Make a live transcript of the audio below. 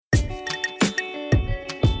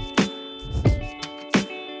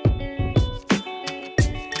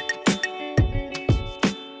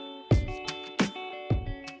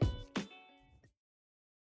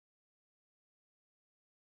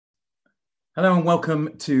Hello and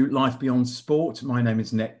welcome to Life Beyond Sport. My name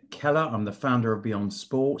is Nick Keller. I'm the founder of Beyond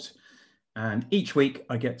Sport. And each week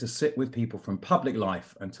I get to sit with people from public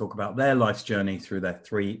life and talk about their life's journey through their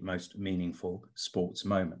three most meaningful sports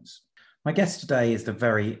moments. My guest today is the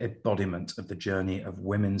very embodiment of the journey of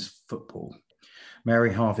women's football.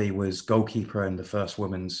 Mary Harvey was goalkeeper in the first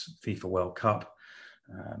Women's FIFA World Cup.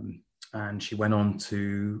 And she went on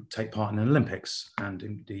to take part in the Olympics and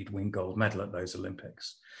indeed win gold medal at those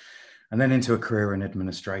Olympics. And then into a career in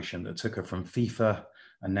administration that took her from FIFA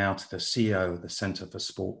and now to the CEO of the Centre for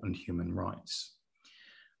Sport and Human Rights.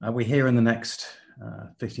 We hear in the next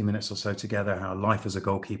 50 minutes or so together how life as a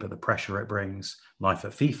goalkeeper, the pressure it brings, life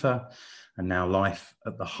at FIFA, and now life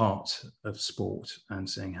at the heart of sport, and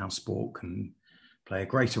seeing how sport can play a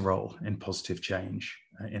greater role in positive change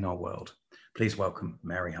in our world. Please welcome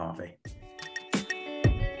Mary Harvey.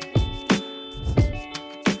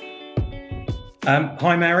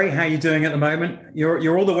 Hi, Mary. How are you doing at the moment?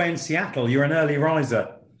 You're all the way in Seattle. You're an early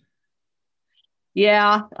riser.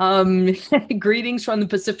 Yeah. Greetings from the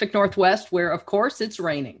Pacific Northwest, where, of course, it's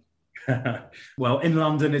raining. Well, in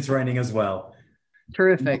London, it's raining as well.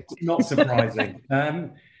 Terrific. Not surprising.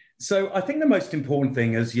 So I think the most important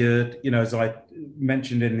thing is as I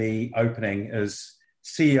mentioned in the opening, as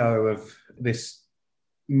CEO of this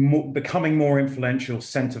becoming more influential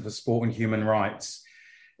Centre for Sport and Human Rights,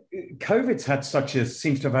 COVID's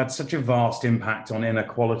seems to have had such a vast impact on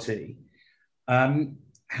inequality.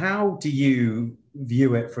 How do you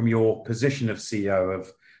view it from your position of CEO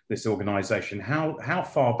of this organization? How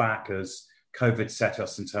far back has COVID set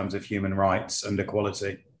us in terms of human rights and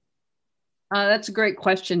equality? That's a great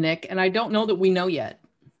question, Nick. And I don't know that we know yet.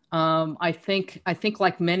 I think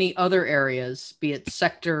like many other areas, be it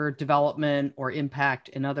sector development or impact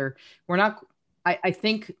and other, I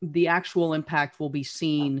think the actual impact will be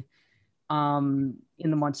seen in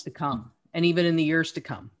the months to come and even in the years to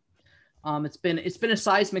come. It's been a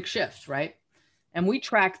seismic shift, right? And we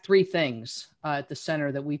track three things at the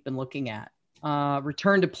center that we've been looking at: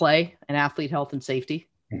 return to play and athlete health and safety,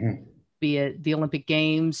 be it the Olympic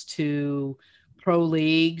Games to pro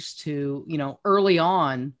leagues to, early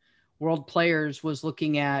on, World Players was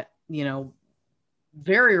looking at,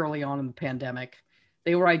 very early on in the pandemic,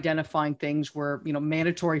 they were identifying things where,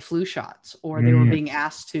 mandatory flu shots, or they were being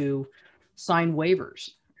asked to sign waivers,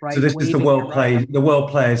 right? So this is the World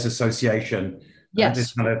Players Association. Yes.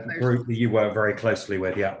 This kind of group that you work very closely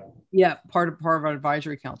with, yeah. Yeah, part of our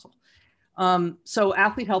advisory council. So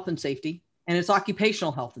athlete health and safety, and it's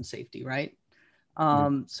occupational health and safety, right?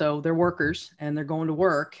 So they're workers and they're going to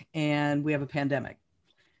work, and we have a pandemic.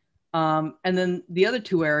 And then the other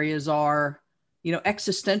two areas are,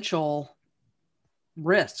 existential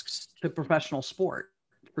risks to professional sport,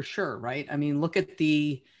 for sure, right? I mean, look at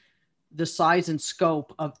the size and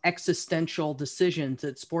scope of existential decisions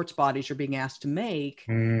that sports bodies are being asked to make.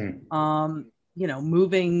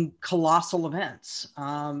 Moving colossal events,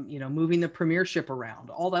 moving the premiership around.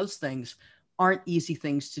 All those things aren't easy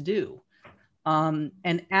things to do.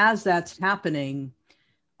 And as that's happening,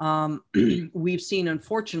 we've seen,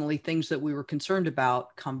 unfortunately, things that we were concerned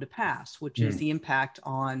about come to pass, which is the impact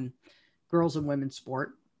on girls and women's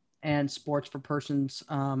sport and sports for persons,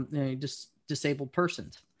 disabled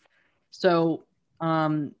persons. So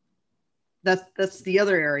that's the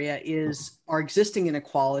other area, is our existing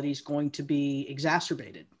inequalities going to be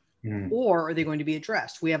exacerbated, or are they going to be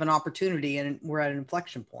addressed? We have an opportunity, and we're at an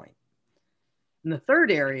inflection point. And the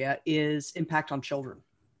third area is impact on children,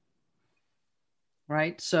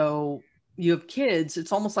 right? So you have kids,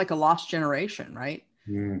 it's almost like a lost generation, right?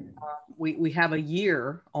 We have a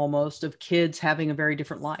year almost of kids having a very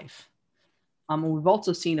different life. We've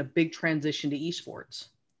also seen a big transition to esports.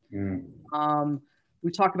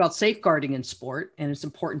 We talk about safeguarding in sport, and it's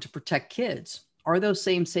important to protect kids. Are those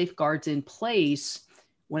same safeguards in place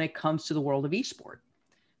when it comes to the world of esport?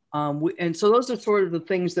 And so those are sort of the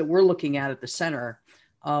things that we're looking at the center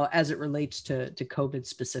as it relates to COVID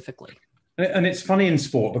specifically. And it's funny in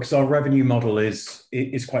sport because our revenue model is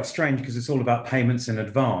quite strange, because it's all about payments in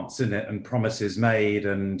advance, isn't it? And promises made,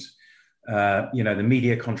 and the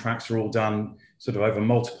media contracts are all done sort of over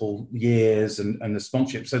multiple years, and the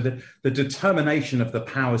sponsorship. So the determination of the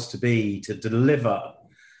powers to be to deliver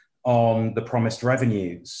on the promised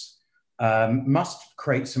revenues must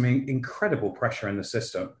create some incredible pressure in the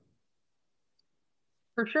system.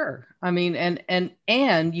 For sure. I mean,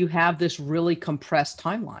 and you have this really compressed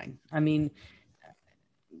timeline. I mean,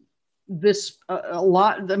 the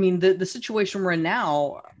situation we're in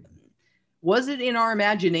now, was it in our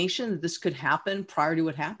imagination that this could happen prior to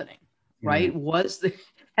it happening? Right?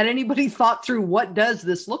 Had anybody thought through what does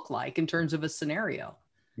this look like in terms of a scenario?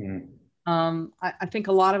 I think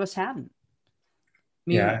a lot of us haven't. I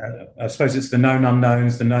mean, Yeah, I suppose it's the known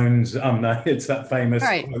unknowns, the knowns unknown. It's that famous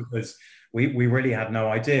right. quote that we really had no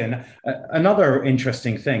idea. And another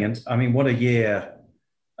interesting thing, and I mean, what a year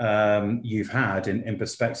you've had in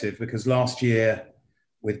perspective, because last year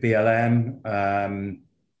with BLM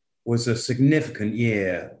was a significant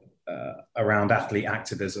year around athlete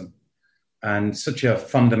activism. And such a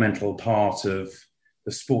fundamental part of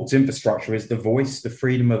the sports infrastructure is the voice, the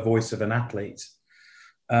freedom of voice of an athlete.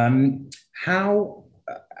 Um, how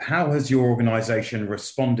how has your organization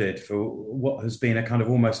responded for what has been a kind of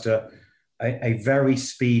almost a very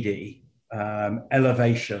speedy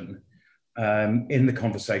elevation in the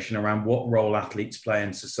conversation around what role athletes play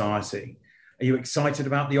in society? Are you excited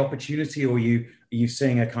about the opportunity, or are you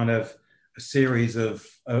seeing a kind of a series of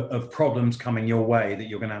problems coming your way that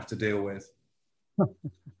you're going to have to deal with?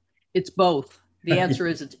 It's both. The answer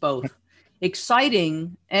is it's both.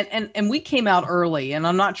 Exciting, and we came out early, and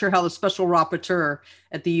I'm not sure how the special rapporteur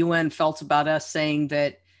at the UN felt about us saying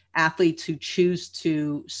that athletes who choose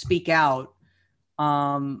to speak out,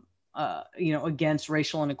 against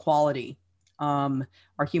racial inequality, are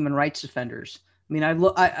human rights defenders. I mean,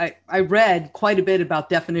 I read quite a bit about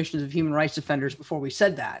definitions of human rights defenders before we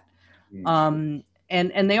said that. And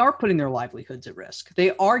they are putting their livelihoods at risk.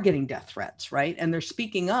 They are getting death threats, right? And they're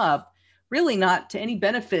speaking up, really not to any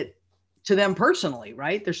benefit to them personally,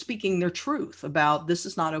 right? They're speaking their truth about this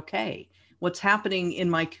is not okay. What's happening in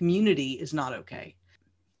my community is not okay.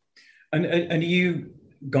 And are you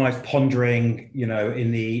guys pondering,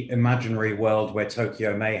 in the imaginary world where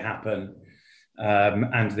Tokyo may happen,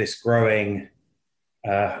 and this growing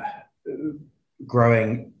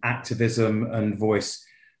activism and voice,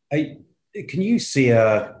 can you see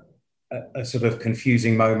a sort of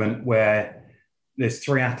confusing moment where there's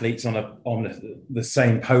three athletes on the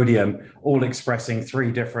same podium, all expressing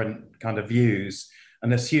three different kind of views,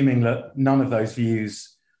 and assuming that none of those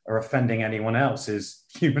views are offending anyone else's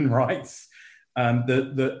human rights,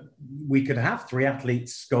 that we could have three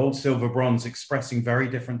athletes, gold, silver, bronze, expressing very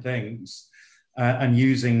different things, and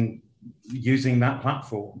using that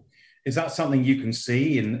platform? Is that something you can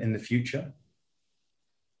see in the future?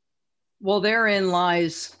 Well, therein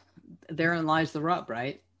lies the rub,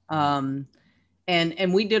 right?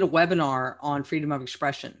 And we did a webinar on freedom of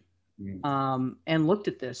expression, and looked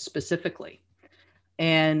at this specifically.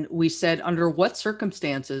 And we said, under what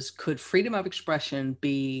circumstances could freedom of expression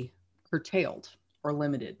be curtailed or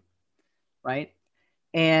limited, right?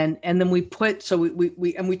 And then we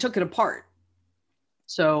took it apart.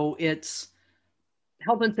 So it's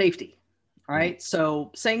health and safety, right?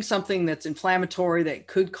 So saying something that's inflammatory that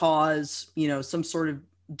could cause, some sort of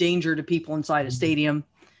danger to people inside a stadium.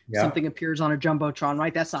 Yeah. Something appears on a jumbotron,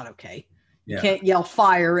 right? That's not okay. You can't yell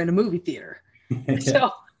fire in a movie theater.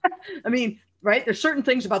 So, I mean, right? There's certain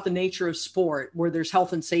things about the nature of sport where there's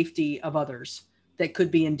health and safety of others that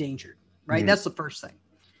could be endangered, right? That's the first thing.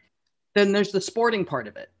 Then there's the sporting part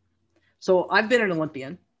of it. So I've been an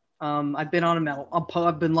Olympian. I've been on a medal.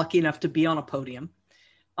 I've been lucky enough to be on a podium.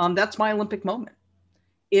 That's my Olympic moment.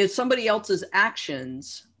 Is somebody else's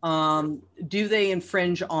actions, do they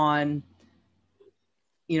infringe on,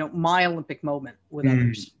 my Olympic moment with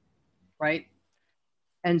others, right?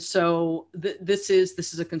 And so this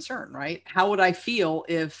is a concern, right? How would I feel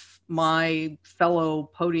if my fellow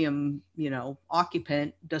podium,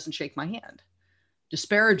 occupant doesn't shake my hand,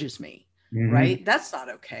 disparages me, right? That's not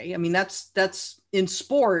okay. I mean, that's in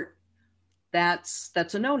sport. That's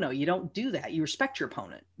a no-no. You don't do that. You respect your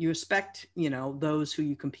opponent. You respect, those who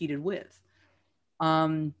you competed with.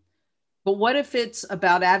 But what if it's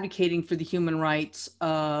about advocating for the human rights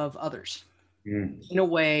of others in a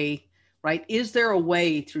way, right? Is there a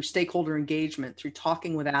way through stakeholder engagement, through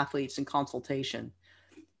talking with athletes and consultation,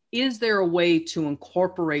 is there a way to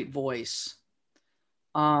incorporate voice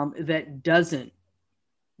that doesn't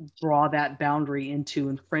draw that boundary into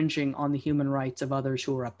infringing on the human rights of others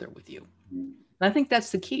who are up there with you? And I think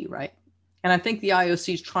that's the key, right? And I think the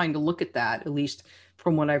IOC is trying to look at that, at least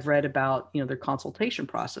from what I've read about, their consultation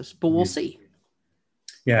process, but we'll see.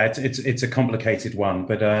 Yeah, it's a complicated one,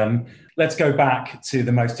 but let's go back to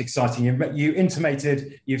the most exciting. You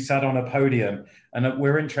intimated you've sat on a podium, and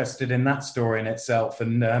we're interested in that story in itself.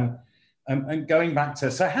 And going back to,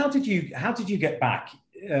 so how did you get back?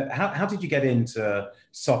 How did you get into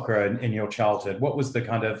soccer in your childhood? What was the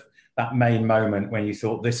kind of that main moment when you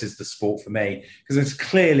thought this is the sport for me? Because it's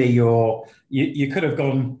clearly you could have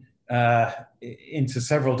gone into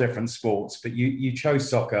several different sports, but you chose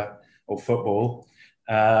soccer or football.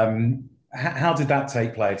 How did that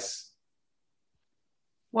take place?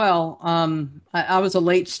 Well, I was a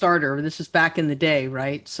late starter. This is back in the day,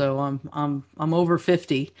 right? So I'm over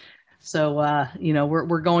 50. So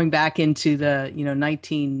we're going back into the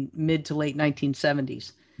 19 mid to late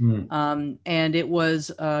 1970s. Mm. And it was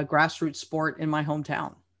a grassroots sport in my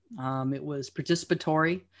hometown. It was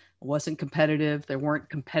participatory. It wasn't competitive. There weren't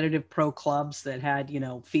competitive pro clubs that had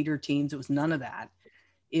feeder teams. It was none of that.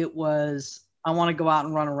 It was, I want to go out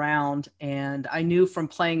and run around. And I knew from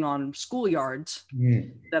playing on schoolyards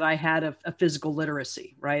Mm. that I had a physical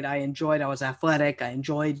literacy, right? I was athletic. I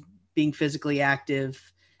enjoyed being physically active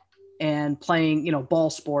and playing, ball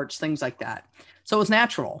sports, things like that. So it was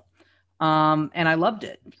natural. And I loved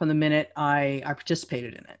it from the minute I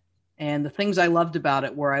participated in it. And the things I loved about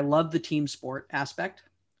it were I loved the team sport aspect,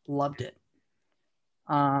 loved it.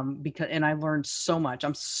 And I learned so much.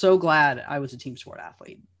 I'm so glad I was a team sport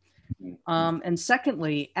athlete. And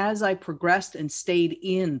secondly, as I progressed and stayed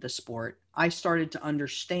in the sport, I started to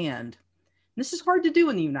understand, this is hard to do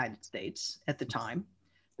in the United States at the time,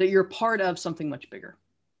 that you're part of something much bigger.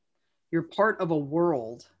 You're part of a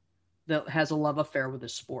world that has a love affair with the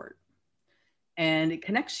sport, and it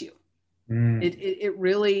connects you. Mm. It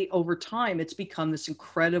really, over time, it's become this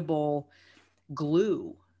incredible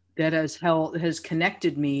glue that has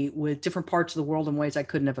connected me with different parts of the world in ways I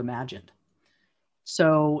couldn't have imagined.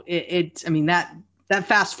 So that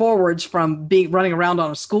fast forwards from running around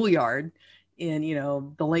on a schoolyard in,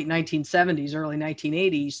 the late 1970s, early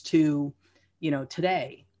 1980s to,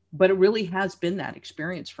 today. But it really has been that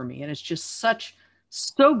experience for me. And it's just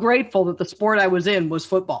so grateful that the sport I was in was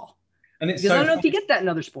football. And it's Because I so don't know if you get that in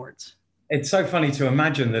other sports. it's so funny to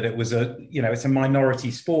imagine that it was it's a minority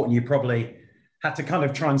sport, and you probably had to kind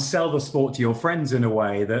of try and sell the sport to your friends in a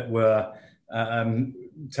way that were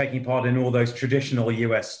taking part in all those traditional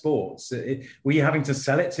US sports. Were you having to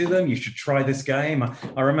sell it to them? You should try this game.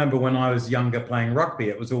 I remember when I was younger playing rugby,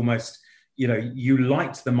 it was almost, you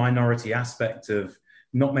liked the minority aspect of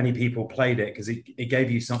not many people played it because it gave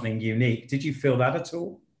you something unique. Did you feel that at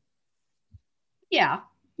all? Yeah,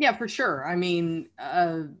 for sure. I mean,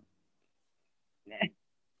 and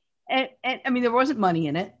I mean, there wasn't money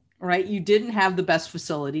in it, right? You didn't have the best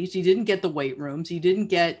facilities. You didn't get the weight rooms. You didn't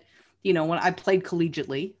get, when I played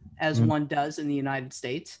collegiately, as one does in the United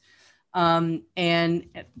States. And,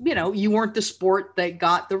 you weren't the sport that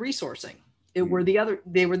got the resourcing. They were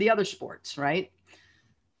the other sports, right?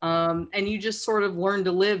 And you just sort of learned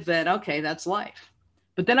to live that, okay, that's life.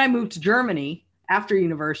 But then I moved to Germany after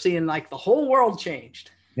university, and like the whole world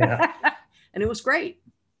changed. Yeah. And it was great.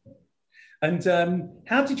 And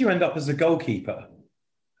how did you end up as a goalkeeper?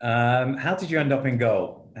 How did you end up in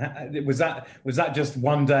goal? Was that just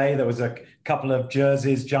one day? There was a couple of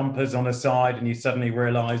jerseys, jumpers on a side, and you suddenly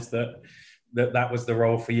realised that was the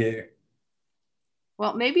role for you?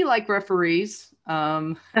 Well, maybe like referees.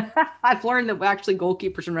 I've learned that actually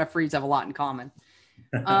goalkeepers and referees have a lot in common.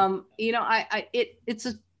 It's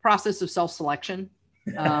a process of self-selection.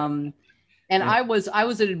 And yeah. I was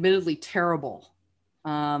admittedly terrible.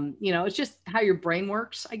 It's just how your brain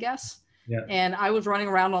works, I guess. Yeah. And I was running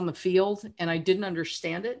around on the field and I didn't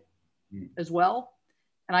understand it as well.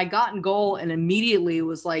 And I got in goal and immediately it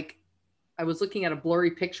was like, I was looking at a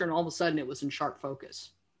blurry picture and all of a sudden it was in sharp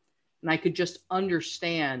focus. And I could just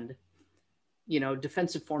understand,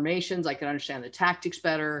 defensive formations. I could understand the tactics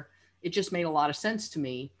better. It just made a lot of sense to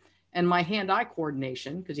me. And my hand-eye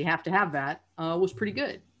coordination, because you have to have that, was pretty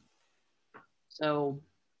good. So.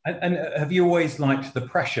 And have you always liked the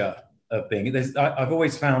pressure of being? I've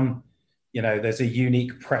always found, there's a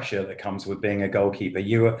unique pressure that comes with being a goalkeeper.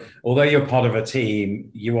 Although you're part of a team,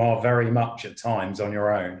 you are very much at times on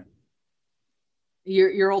your own.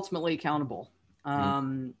 You're ultimately accountable.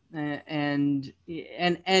 And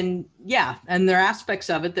yeah, and there are aspects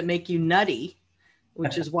of it that make you nutty,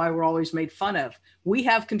 which is why we're always made fun of. We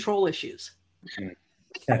have control issues.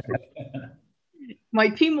 My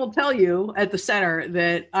team will tell you at the center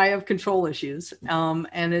that I have control issues.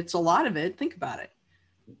 And it's a lot of it. Think about it.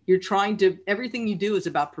 Everything you do is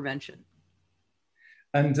about prevention.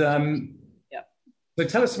 And so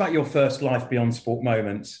tell us about your first Life Beyond Sport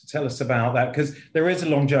moments. Tell us about that, because there is a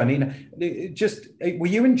long journey. Were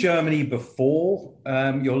you in Germany before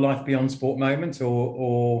your Life Beyond Sport moment,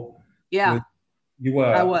 or yeah, you were?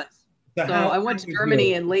 I was. So I went to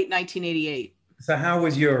Germany in late 1988. So how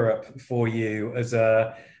was Europe for you as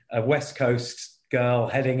a West Coast girl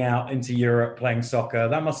heading out into Europe playing soccer?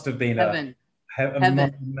 That must have been Heaven.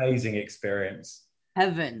 An amazing experience.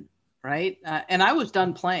 Heaven. Right. And I was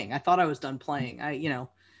done playing. I thought I was done playing.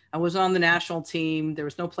 I was on the national team. There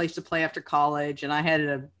was no place to play after college. And I had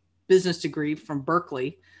a business degree from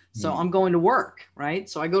Berkeley. So I'm going to work. Right.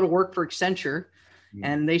 So I go to work for Accenture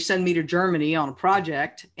And they send me to Germany on a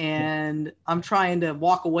project, and I'm trying to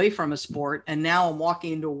walk away from a sport. And now I'm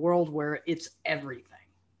walking into a world where it's everything,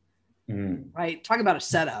 right? Talk about a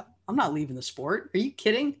setup. I'm not leaving the sport. Are you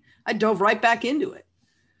kidding? I dove right back into it.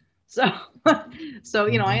 So,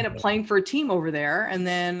 I end up playing for a team over there, and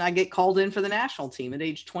then I get called in for the national team at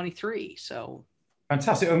age 23. So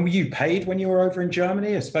fantastic. And were you paid when you were over in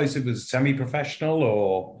Germany? I suppose it was semi-professional,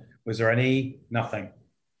 or was there nothing?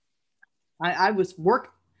 I was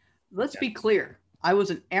let's be clear. I was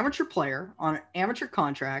an amateur player on an amateur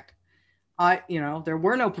contract. There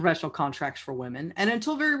were no professional contracts for women. And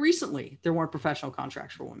until very recently, there weren't professional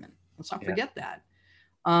contracts for women. Let's not forget that.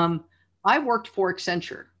 I worked for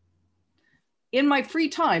Accenture. In my free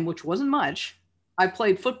time, which wasn't much, I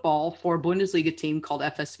played football for a Bundesliga team called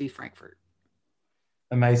FSV Frankfurt.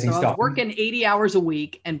 Amazing stuff. I was working 80 hours a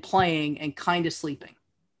week and playing and kind of sleeping.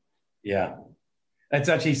 Yeah. It's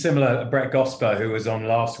actually similar. Brett Gosper, who was on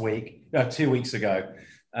 2 weeks ago,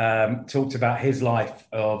 talked about his life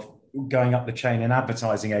of going up the chain in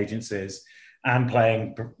advertising agencies and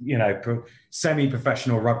playing,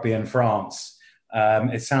 semi-professional rugby in France.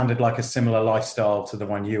 It sounded like a similar lifestyle to the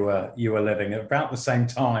one you were living at about the same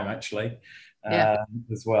time, actually,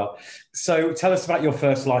 as well. So tell us about your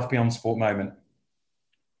first Life Beyond Sport moment.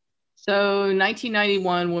 So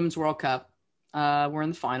 1991 Women's World Cup, we're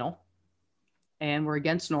in the final. And we're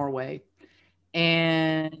against Norway.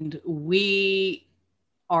 And I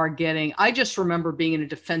just remember being in a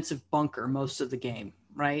defensive bunker most of the game,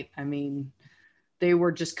 right? I mean, they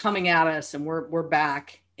were just coming at us, and we're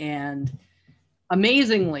back. And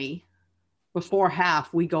amazingly, before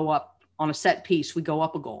half, we go up on a set piece, we go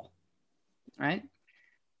up a goal, right?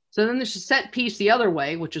 So then there's a set piece the other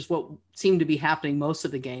way, which is what seemed to be happening most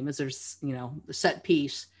of the game, is there's, the set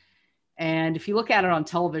piece. And if you look at it on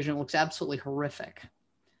television, it looks absolutely horrific.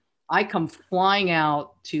 I come flying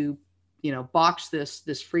out to, box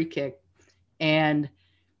this free kick, and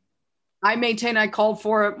I maintain I called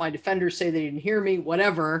for it. My defenders say they didn't hear me,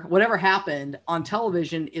 whatever happened on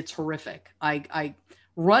television, it's horrific. I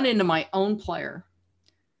run into my own player,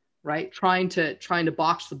 right? Trying to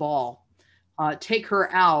box the ball, take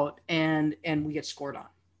her out, and we get scored on,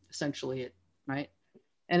 essentially it, right?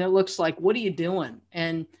 And it looks like, what are you doing?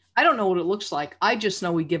 And I don't know what it looks like. I just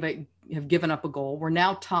know we have given up a goal. We're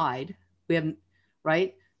now tied. We haven't,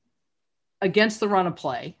 right, against the run of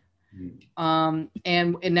play. And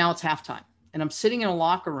now it's halftime. And I'm sitting in a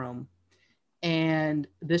locker room, and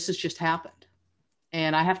this has just happened.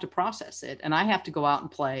 And I have to process it. And I have to go out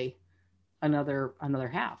and play another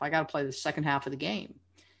half. I got to play the second half of the game.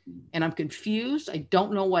 And I'm confused. I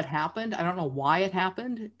don't know what happened. I don't know why it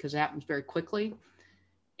happened, because it happens very quickly.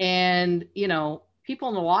 And, people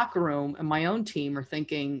in the locker room and my own team are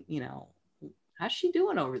thinking, how's she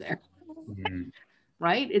doing over there?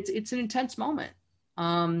 Right? It's an intense moment.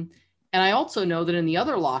 And I also know that in the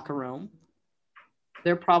other locker room,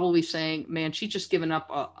 they're probably saying, man, she's just given up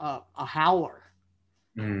a howler,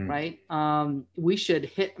 right? We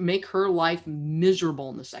should make her life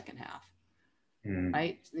miserable in the second half,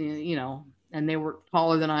 right? And they were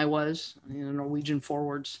taller than I was. Norwegian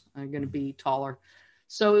forwards are going to be taller.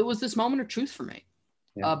 So it was this moment of truth for me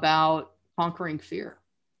about conquering fear.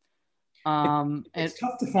 It's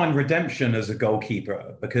tough to find redemption as a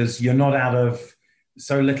goalkeeper, because you're not out of,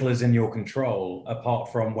 so little is in your control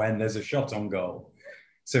apart from when there's a shot on goal.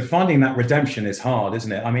 So finding that redemption is hard,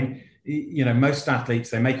 isn't it? I mean, most athletes,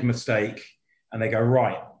 they make a mistake and they go,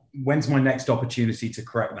 right, when's my next opportunity to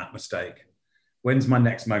correct that mistake? When's my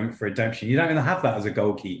next moment for redemption? You don't even have that as a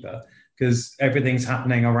goalkeeper, because everything's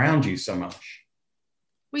happening around you so much.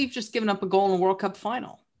 Well, you've just given up a goal in the World Cup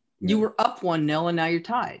final. You were up 1-0 and now you're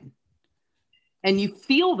tied. And you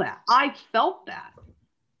feel that. I felt that,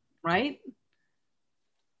 right?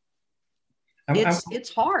 It's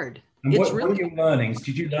hard. What are your learnings?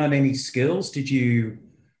 Did you learn any skills? Did you,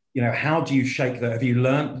 how do you shake that? Have you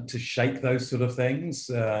learned to shake those sort of things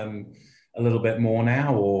a little bit more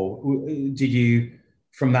now? Or did you,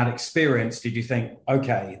 from that experience, did you think,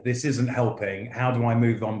 okay, this isn't helping. How do I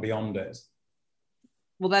move on beyond it?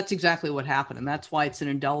 Well, that's exactly what happened. And that's why it's an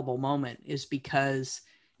indelible moment, is because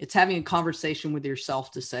it's having a conversation with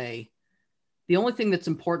yourself to say, the only thing that's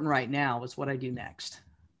important right now is what I do next.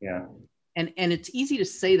 Yeah. And it's easy to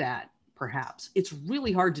say that, perhaps. It's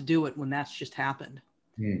really hard to do it when that's just happened.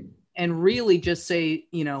 And really just say,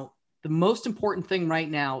 the most important thing right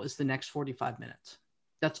now is the next 45 minutes.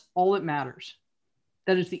 That's all that matters.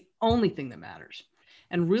 That is the only thing that matters.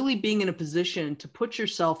 And really being in a position to put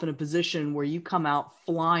yourself in a position where you come out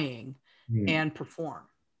flying and perform.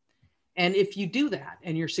 And if you do that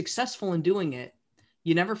and you're successful in doing it,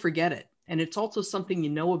 you never forget it. And it's also something you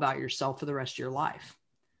know about yourself for the rest of your life.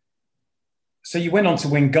 So you went on to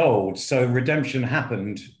win gold. So redemption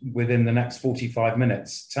happened within the next 45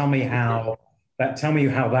 minutes. Tell me how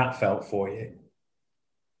that felt for you.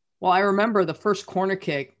 Well, I remember the first corner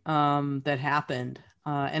kick that happened.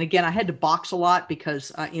 And again, I had to box a lot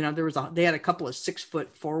because, they had a couple of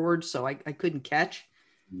 6-foot forwards, so I couldn't catch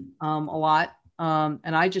a lot.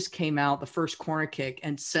 And I just came out the first corner kick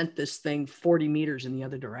and sent this thing 40 meters in the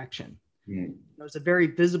other direction. It was a very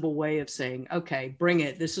visible way of saying, okay, bring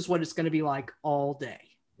it. This is what it's going to be like all day.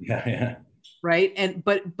 Yeah. Right. And,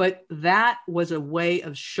 but that was a way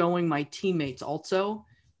of showing my teammates also,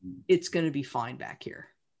 it's going to be fine back here.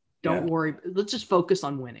 Don't worry. Let's just focus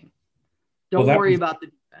on winning. Don't worry about the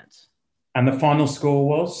defense. And the final score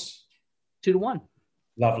was 2-1.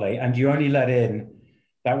 Lovely. And you only let in,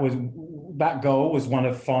 that goal was one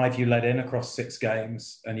of 5 you let in across 6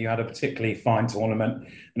 games, and you had a particularly fine tournament,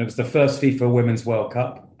 and it was the first FIFA Women's World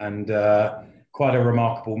Cup, and quite a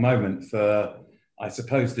remarkable moment for, I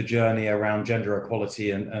suppose, the journey around gender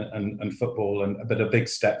equality and football, and a big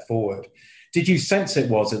step forward. Did you sense it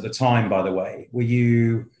was at the time, by the way? Were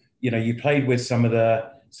you played with some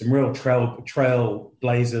real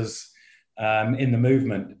trailblazers in the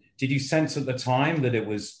movement. Did you sense at the time that it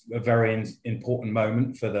was a very important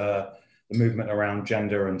moment for the movement around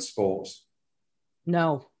gender and sport?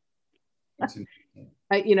 No.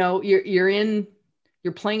 You're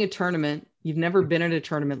playing a tournament. You've never been at a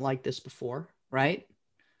tournament like this before, right?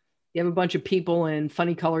 You have a bunch of people in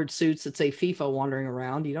funny colored suits that say FIFA wandering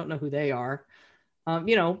around. You don't know who they are.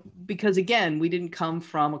 Because again, we didn't come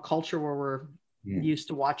from a culture where we're used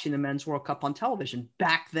to watching the Men's World Cup on television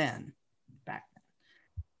back then.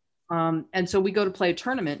 And so we go to play a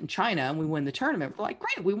tournament in China and we win the tournament. We're like,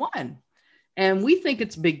 great, we won. And we think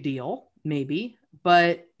it's a big deal, maybe.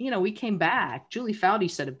 But, we came back. Julie Foudy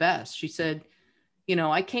said it best. She said,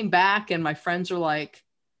 I came back and my friends are like,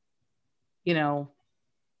 hey,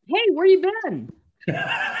 where you been? You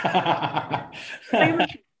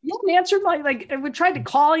haven't answered we tried to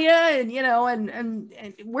call you and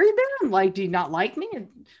where you been? Like, do you not like me? And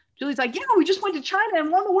Julie's like, yeah, we just went to China and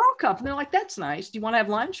won the World Cup. And they're like, that's nice. Do you want to have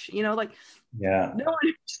lunch? No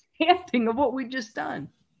understanding of what we'd just done.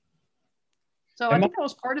 So I think that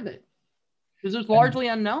was part of it because it was largely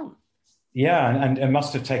unknown. Yeah. And it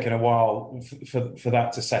must have taken a while for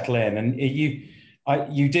that to settle in. And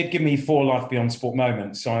you did give me 4 Life Beyond Sport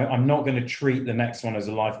moments, so I'm not going to treat the next one as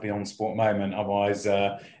a Life Beyond Sport moment, otherwise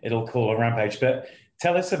it'll call a rampage. But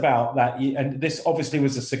tell us about that. And this obviously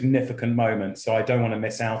was a significant moment, so I don't want to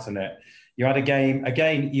miss out on it. You had a game,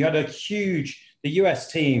 again, you had the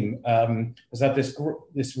US team has had this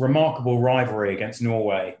remarkable rivalry against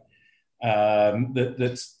Norway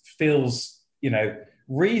that feels,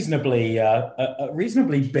 reasonably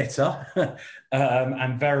bitter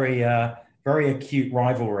and very acute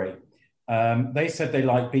rivalry. They said they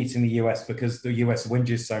like beating the US because the US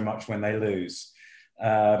whinges so much when they lose,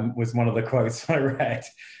 was one of the quotes I read.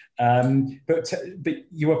 But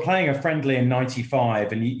you were playing a friendly in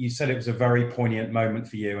 95 and you said it was a very poignant moment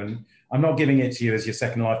for you. And I'm not giving it to you as your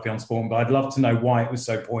second Life Beyond Sport, but I'd love to know why it was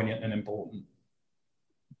so poignant and important.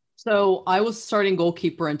 So I was starting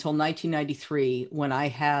goalkeeper until 1993 when I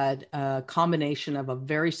had a combination of a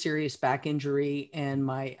very serious back injury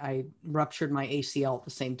and I ruptured my ACL at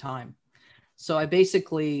the same time. So I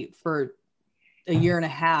basically, for a year and a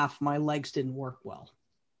half, my legs didn't work well.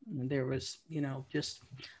 And there was, I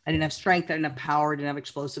didn't have strength, I didn't have power, I didn't have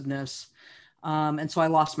explosiveness. And so I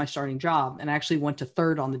lost my starting job and actually went to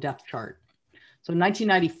 3rd on the depth chart. So in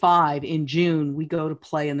 1995, in June, we go to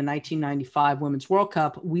play in the 1995 Women's World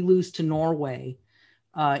Cup. We lose to Norway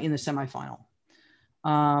in the semifinal.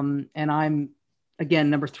 And I'm, again,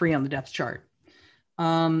 number 3 on the depth chart.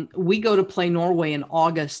 We go to play Norway in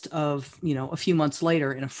August of, a few months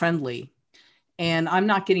later in a friendly. And I'm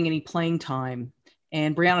not getting any playing time.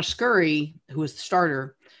 And Brianna Scurry, who was the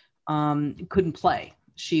starter, couldn't play.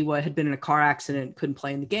 She had been in a car accident, couldn't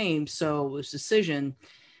play in the game. So it was a decision.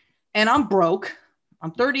 And I'm broke.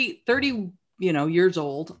 I'm 30 years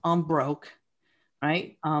old. I'm broke,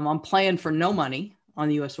 right? I'm playing for no money on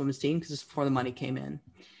the U.S. women's team because it's before the money came in.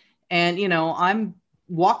 And, I'm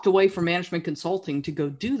walked away from management consulting to go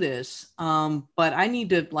do this. But I need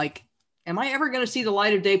to am I ever going to see the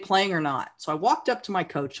light of day playing or not? So I walked up to my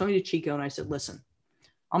coach, Tony DiCicco, and I said, listen,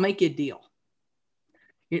 I'll make you a deal.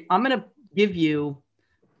 I'm going to give you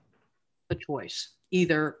a choice.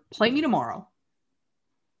 Either play me tomorrow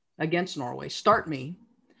against Norway, start me,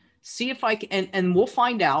 see if I can, and we'll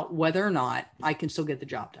find out whether or not I can still get the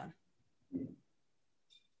job done.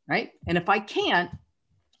 Right. And if I can't,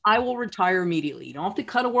 I will retire immediately. You don't have to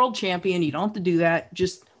cut a world champion. You don't have to do that.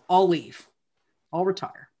 Just I'll leave. I'll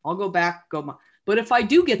retire. I'll go back, but if I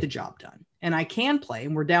do get the job done and I can play,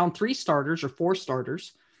 and we're down 3 starters or 4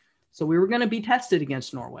 starters, so we were going to be tested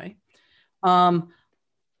against Norway. I'm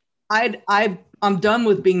done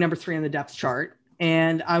with being number 3 on the depth chart,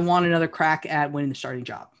 and I want another crack at winning the starting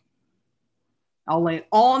job. I'll lay it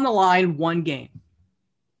all on the line, one game.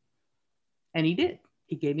 And he did.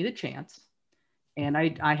 He gave me the chance, and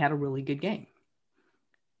I had a really good game.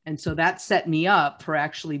 And so that set me up for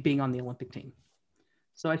actually being on the Olympic team.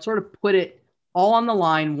 So I sort of put it all on the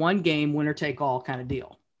line, one game, winner take all kind of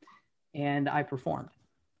deal. And I performed.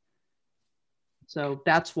 So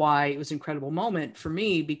that's why it was an incredible moment for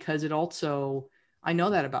me, because it also, I know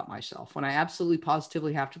that about myself. When I absolutely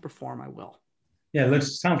positively have to perform, I will. Yeah, it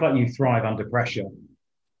sounds like you thrive under pressure.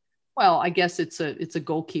 Well, I guess it's a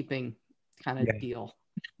goalkeeping kind of deal.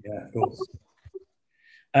 Yeah, of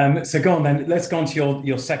course. So go on then. Let's go on to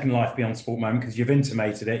your second life beyond sport moment, because you've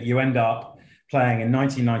intimated it. You end up playing in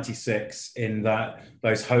 1996 in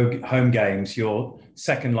those home games, your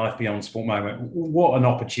second life beyond sport moment. What an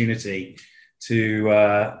opportunity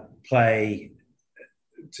to play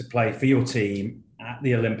for your team at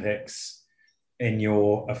the Olympics in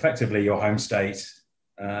effectively your home state.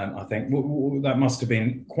 I think that must have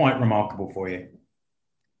been quite remarkable for you.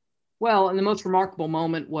 Well, and the most remarkable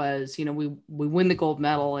moment was, we win the gold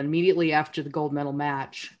medal, and immediately after the gold medal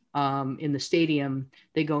match, in the stadium,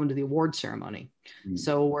 they go into the award ceremony.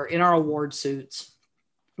 So we're in our award suits.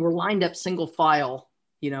 We're lined up single file.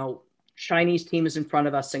 Chinese team is in front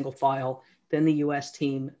of us, single file, then the US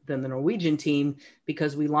team, then the Norwegian team,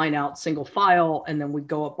 because we line out single file, and then we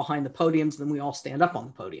go up behind the podiums, and then we all stand up on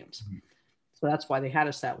the podiums. So that's why they had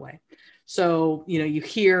us that way. So, you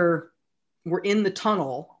hear we're in the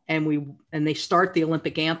tunnel, and they start the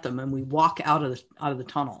Olympic anthem, and we walk out of the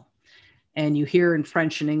tunnel. And you hear in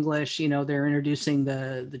French and English, they're introducing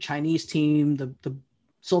the Chinese team, the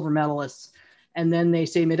silver medalists. And then they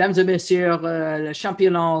say, Mesdames et Messieurs, le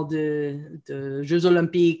championnat de Jeux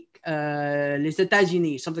Olympiques, les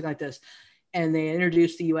États-Unis, something like this. And they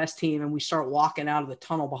introduce the US team, and we start walking out of the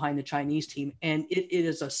tunnel behind the Chinese team. And it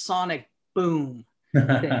is a sonic boom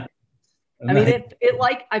thing. I mean,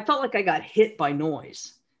 I felt like I got hit by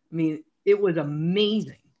noise. I mean, it was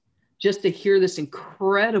amazing just to hear this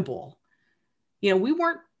incredible, we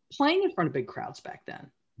weren't playing in front of big crowds back then,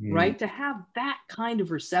 right? To have that kind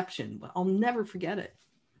of reception, I'll never forget it.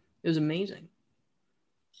 It was amazing.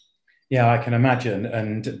 Yeah, I can imagine.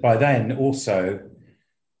 And by then also,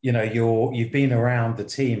 you've been around the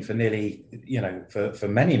team for nearly,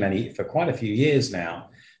 for quite a few years now.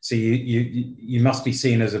 So you must be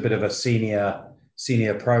seen as a bit of a senior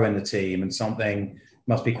pro in the team, and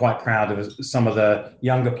must be quite proud of some of the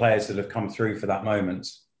younger players that have come through for that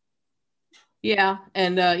moment. Yeah.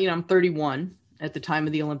 And, I'm 31 at the time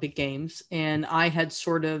of the Olympic Games. And I had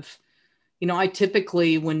sort of, I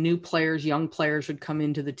typically, when young players would come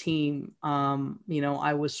into the team,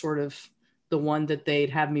 I was sort of the one that they'd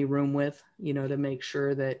have me room with, to make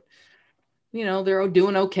sure that, they're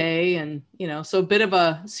doing okay. And, so a bit of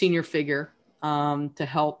a senior figure to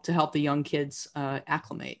help the young kids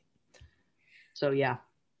acclimate. So, yeah.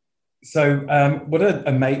 So what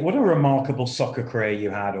a remarkable soccer career you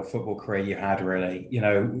had, or football career you had, really.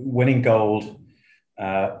 Winning gold,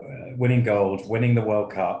 winning the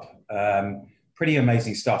World Cup, pretty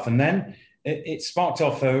amazing stuff. And then it sparked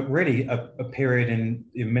off a period in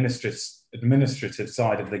the administrative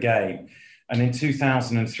side of the game. And in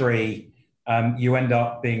 2003, you end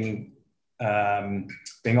up being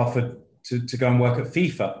offered to go and work at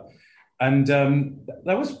FIFA. And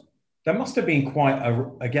that must have been quite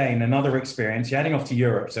another experience. You're heading off to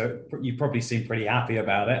Europe, so you probably seem pretty happy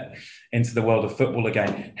about it, into the world of football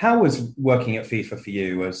again. How was working at FIFA for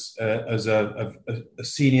you as a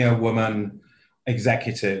senior woman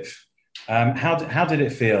executive? How did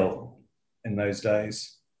it feel in those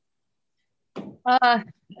days?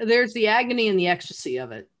 There's the agony and the ecstasy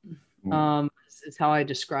of it. Is how I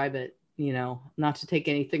describe it. Not to take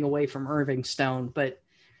anything away from Irving Stone, but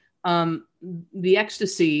the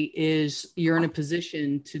ecstasy is you're in a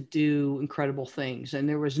position to do incredible things, and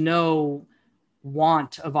there was no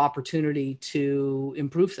want of opportunity to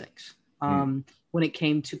improve things when it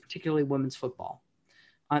came to particularly women's football.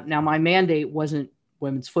 Now, my mandate wasn't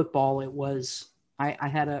women's football. It was I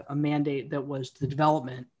had a mandate that was the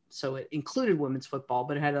development, so it included women's football,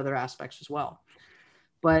 but it had other aspects as well.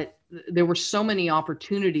 But there were so many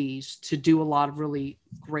opportunities to do a lot of really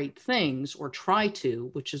great things, or try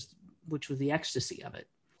to, which was the ecstasy of it.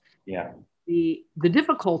 Yeah. The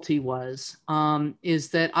difficulty is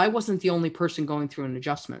that I wasn't the only person going through an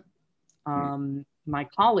adjustment. My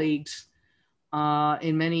colleagues,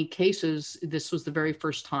 in many cases, this was the very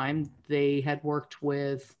first time they had worked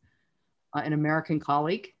with an American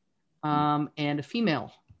colleague and a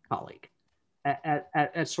female colleague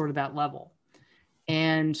at sort of that level.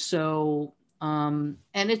 And so, and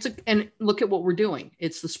look at what we're doing.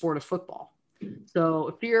 It's the sport of football. So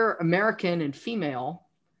if you're American and female,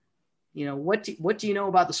 what do you know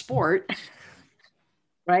about the sport?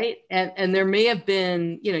 Right. And there may have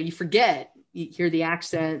been, you forget, you hear the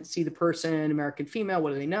accent, see the person, American female,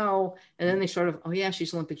 what do they know? And then they sort of, oh yeah,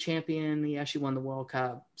 she's Olympic champion. Yeah, she won the World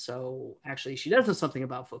Cup. So actually she does know something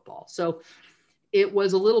about football. So it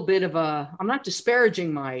was a little bit of I'm not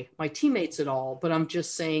disparaging my teammates at all, but I'm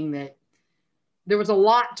just saying that there was a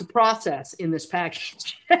lot to process in this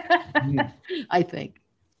package, I think.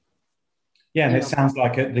 Yeah, and it sounds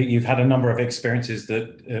like that you've had a number of experiences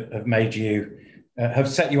that have made you, have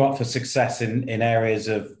set you up for success in areas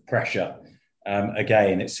of pressure.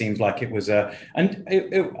 Again, it seems like it was I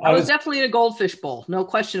was definitely in a goldfish bowl, no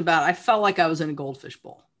question about it. I felt like I was in a goldfish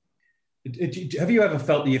bowl. Have you ever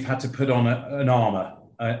felt that you've had to put on an armor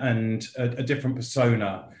and a different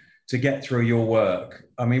persona to get through your work?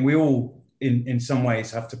 I mean, we all, in some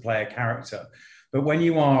ways, have to play a character. But when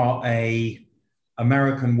you are a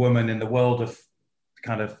American woman in the world of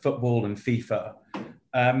kind of football and FIFA,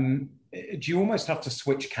 do you almost have to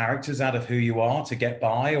switch characters out of who you are to get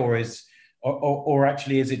by? Or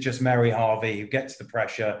actually, is it just Mary Harvey who gets the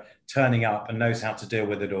pressure, turning up and knows how to deal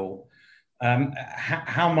with it all?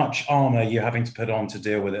 How much armor are you having to put on to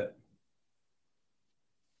deal with it?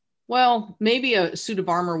 Well, maybe a suit of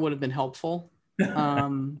armor would have been helpful.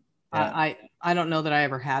 I don't know that I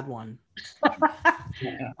ever had one.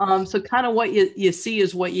 So kind of what you see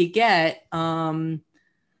is what you get. But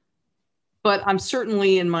I'm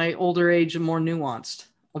certainly in my older age more nuanced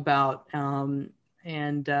about and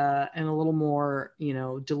a little more,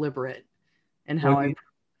 deliberate in how I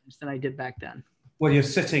than I did back then. Well, you're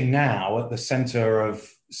sitting now at the center of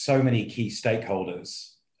so many key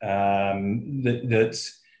stakeholders that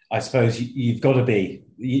I suppose you've got to be.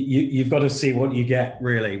 You've got to see what you get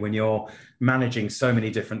really when you're managing so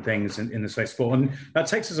many different things in the space of sport. And that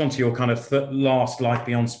takes us on to your kind of last Life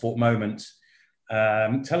Beyond Sport moment.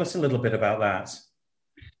 Tell us a little bit about that.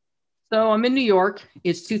 So I'm in New York.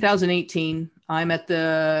 It's 2018. I'm at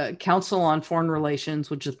the Council on Foreign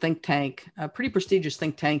Relations, which is a think tank, a pretty prestigious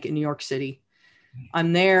think tank in New York City.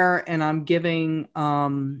 I'm there and I'm giving,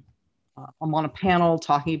 I'm on a panel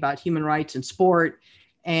talking about human rights in sport.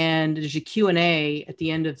 And there's a Q&A at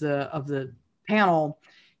the end of the panel.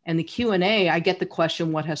 And the Q&A, I get the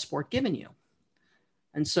question, what has sport given you?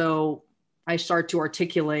 And so I start to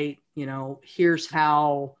articulate, here's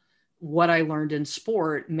how what I learned in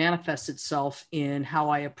sport manifests itself in how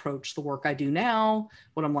I approach the work I do now,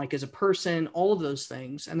 what I'm like as a person, all of those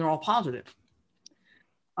things. And they're all positive.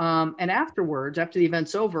 And afterwards, after the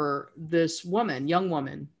event's over, this woman, young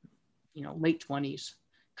woman, late 20s,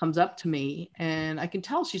 comes up to me and I can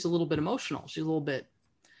tell she's a little bit emotional. She's a little bit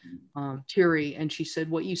teary. And she said,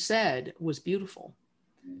 what you said was beautiful.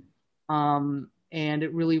 And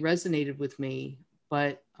it really resonated with me.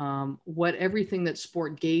 But what everything that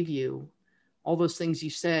sport gave you, all those things you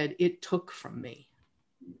said, it took from me.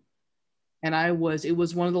 And it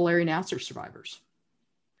was one of the Larry Nassar survivors.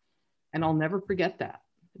 And I'll never forget that,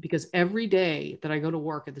 because every day that I go to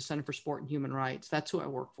work at the Center for Sport and Human Rights, that's who I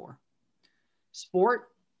work for. Sport,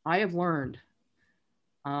 I have learned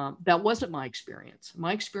that wasn't my experience.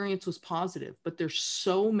 My experience was positive, but there's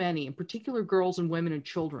so many, in particular girls and women and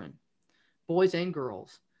children, boys and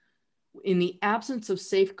girls, in the absence of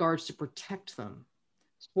safeguards to protect them.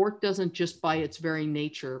 Sport doesn't just by its very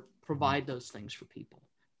nature provide those things for people,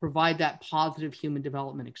 provide that positive human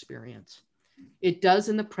development experience. It does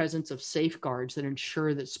in the presence of safeguards that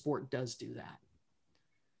ensure that sport does do that.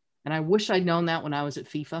 And I wish I'd known that when I was at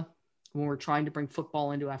FIFA, when we were trying to bring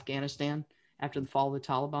football into Afghanistan after the fall of the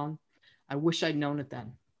Taliban. I wish I'd known it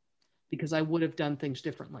then, because I would have done things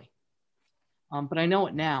differently. But I know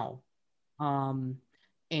it now.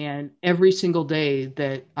 And every single day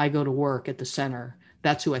that I go to work at the center,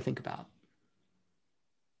 that's who I think about.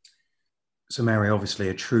 So Mary, obviously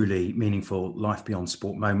a truly meaningful Life Beyond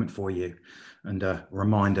Sport moment for you, and a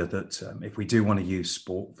reminder that if we do want to use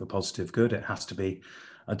sport for positive good, it has to be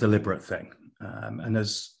a deliberate thing. And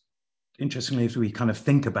as interestingly, as we kind of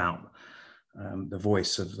think about the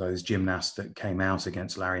voice of those gymnasts that came out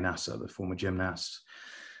against Larry Nassar, the former gymnast,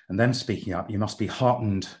 and them speaking up, you must be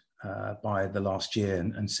heartened by the last year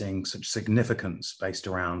and seeing such significance based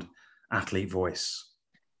around athlete voice.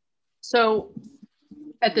 So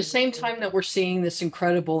at the same time that we're seeing this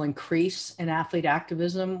incredible increase in athlete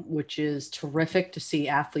activism, which is terrific to see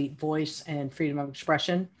athlete voice and freedom of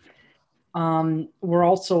expression, we're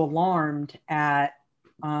also alarmed at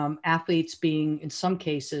athletes being, in some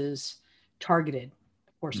cases, targeted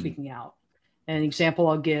for speaking out. An example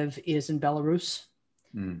I'll give is in Belarus.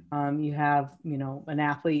 You have, an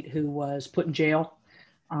athlete who was put in jail,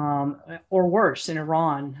 or worse, in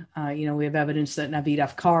Iran. We have evidence that Navid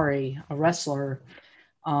Afkari, a wrestler,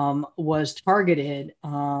 was targeted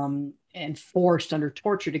and forced under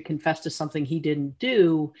torture to confess to something he didn't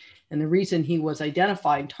do. And the reason he was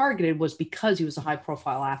identified and targeted was because he was a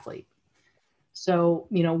high-profile athlete. So,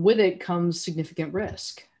 with it comes significant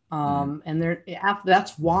risk. And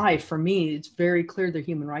that's why, for me, it's very clear they're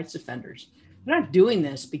human rights defenders. They're not doing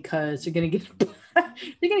this because they're going to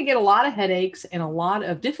get a lot of headaches and a lot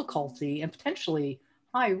of difficulty and potentially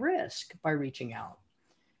high risk by reaching out.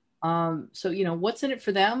 So, what's in it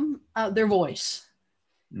for them? Their voice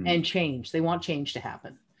and change. They want change to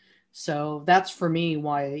happen. So that's, for me,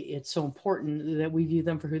 why it's so important that we view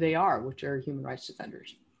them for who they are, which are human rights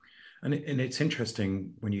defenders. And it's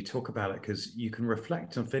interesting when you talk about it, because you can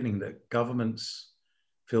reflect on feeling that governments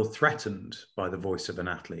feel threatened by the voice of an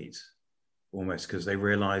athlete, almost because they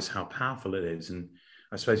realize how powerful it is. And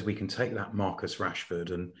I suppose we can take that Marcus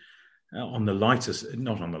Rashford and on the lighter,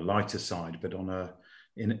 not on the lighter side, but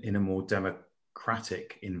in a more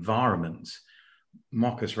democratic environment,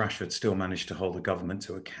 Marcus Rashford still managed to hold the government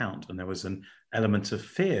to account. And there was an element of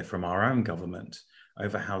fear from our own government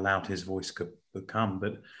over how loud his voice could become.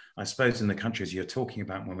 But I suppose in the countries you're talking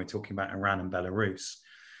about, when we're talking about Iran and Belarus,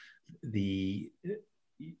 the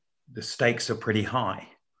stakes are pretty high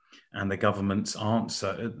and the governments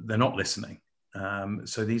they're not listening.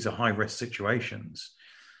 So these are high risk situations.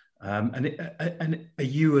 And are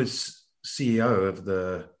you, as CEO of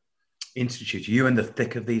the Institute, are you in the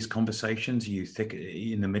thick of these conversations? Are you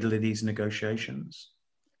in the middle of these negotiations?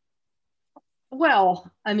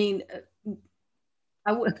 Well,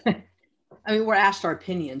 we're asked our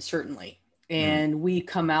opinion, certainly. And we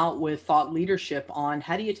come out with thought leadership on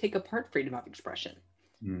how do you take apart freedom of expression?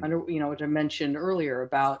 Under, which I mentioned earlier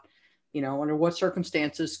about, under what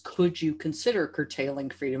circumstances could you consider curtailing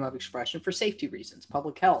freedom of expression for safety reasons,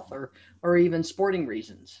 public health, or even sporting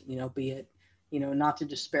reasons, be it, not to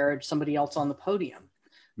disparage somebody else on the podium.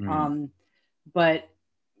 But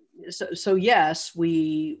so yes,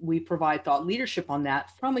 we provide thought leadership on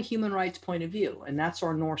that from a human rights point of view. And that's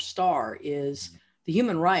our North Star, is the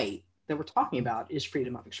human right that we're talking about is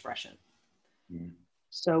freedom of expression.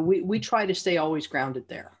 So we try to stay always grounded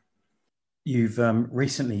there. You've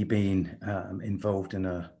recently been involved in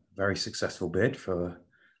a very successful bid for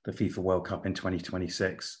the FIFA World Cup in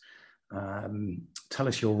 2026. Tell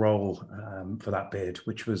us your role for that bid,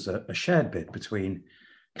 which was a shared bid between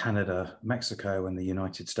Canada, Mexico, and the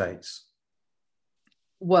United States.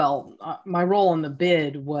 Well, my role in the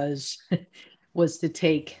bid was to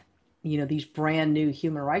take, these brand new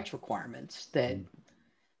human rights requirements that,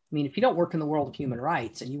 if you don't work in the world of human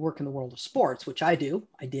rights and you work in the world of sports, which I did.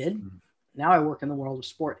 Now I work in the world of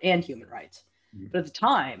sport and human rights. But at the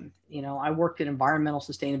time, I worked in environmental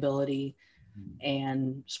sustainability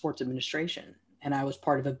and sports administration. And I was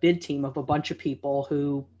part of a bid team of a bunch of people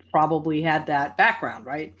who probably had that background,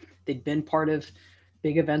 right? They'd been part of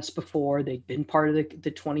big events before. They'd been part of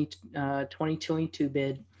the 2022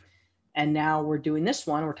 bid. And now we're doing this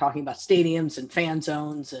one. We're talking about stadiums and fan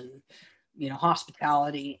zones and,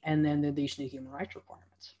 hospitality. And then there are these new human rights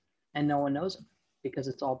requirements. And no one knows them because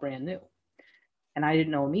it's all brand new. And I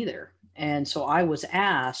didn't know them either. And so I was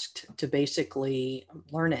asked to basically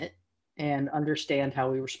learn it and understand how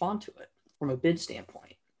we respond to it from a bid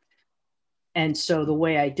standpoint. And so the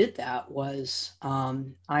way I did that was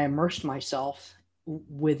I immersed myself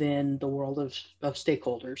within the world of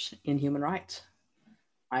stakeholders in human rights.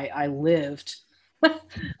 I lived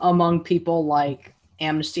among people like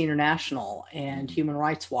Amnesty International and Human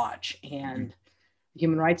Rights Watch and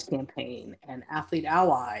Human Rights Campaign and Athlete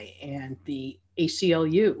Ally and the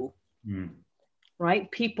ACLU, right?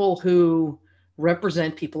 People who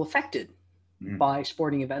represent people affected by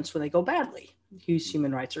sporting events when they go badly, whose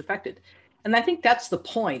human rights are affected. And I think that's the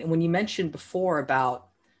point. And when you mentioned before about,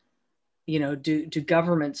 do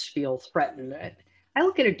governments feel threatened? I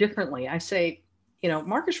look at it differently. I say,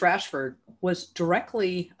 Marcus Rashford was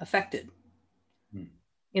directly affected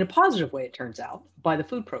in a positive way, it turns out, by the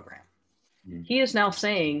food program. He is now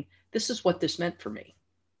saying, this is what this meant for me.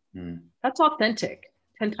 That's authentic,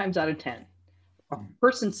 10 times out of 10. A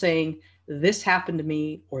person saying, this happened to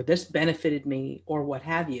me, or this benefited me, or what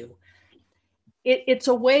have you. It's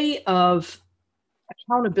a way of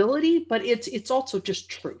accountability, but it's also just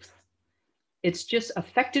truth. It's just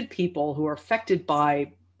affected people who are affected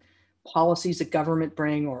by policies that government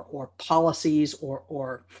bring, or policies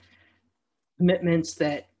or commitments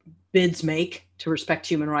that bids make to respect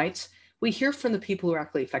human rights. We hear from the people who are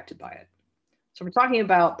actually affected by it. So we're talking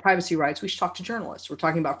about privacy rights, we should talk to journalists. We're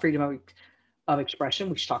talking about freedom of expression,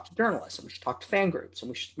 we should talk to journalists, and we should talk to fan groups, and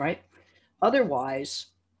we should, right? Otherwise,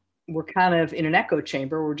 we're kind of in an echo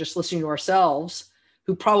chamber. We're just listening to ourselves,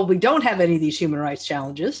 who probably don't have any of these human rights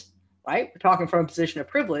challenges, right? We're talking from a position of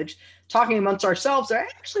privilege, talking amongst ourselves that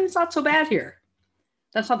actually it's not so bad here.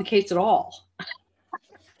 That's not the case at all.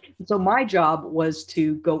 So my job was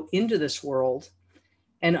to go into this world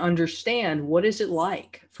and understand, what is it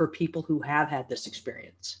like for people who have had this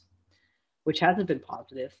experience, which hasn't been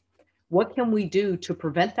positive? What can we do to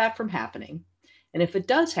prevent that from happening? And if it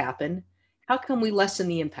does happen, how can we lessen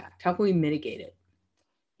the impact? How can we mitigate it?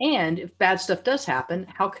 And if bad stuff does happen,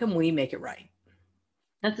 how can we make it right?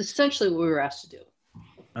 That's essentially what we were asked to do.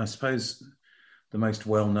 I suppose the most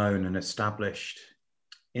well-known and established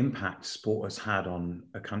impact sport has had on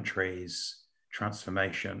a country's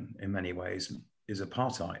transformation in many ways is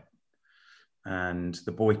apartheid and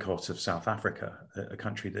the boycott of South Africa, a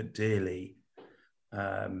country that dearly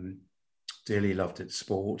loved its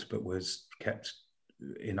sport, but was kept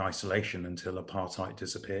in isolation until apartheid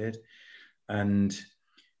disappeared. And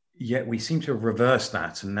yet we seem to have reversed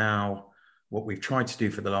that. And now what we've tried to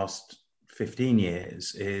do for the last 15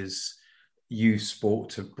 years is use sport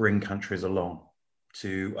to bring countries along,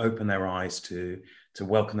 to open their eyes, to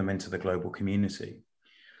welcome them into the global community.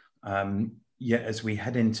 Yet as we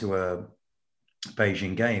head into a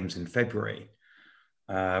Beijing Games in February,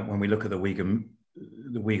 when we look at the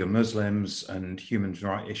Uyghur Muslims and human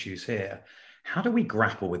rights issues here, how do we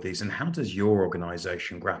grapple with these, and how does your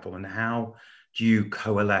organization grapple, and how do you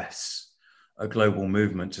coalesce a global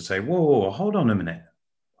movement to say, whoa, hold on a minute,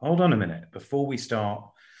 before we start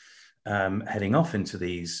heading off into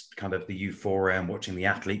these kind of the euphoria and watching the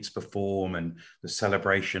athletes perform and the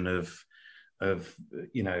celebration of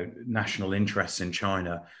national interests in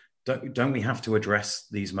China, don't we have to address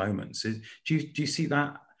these moments? Do you see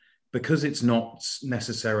that, because it's not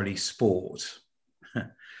necessarily sport?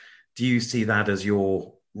 Do you see that as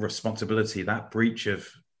your responsibility, that breach of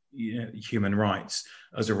human rights,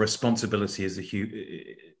 as a responsibility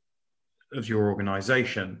of your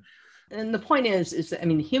organization? And the point is that, I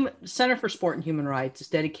mean, Center for Sport and Human Rights is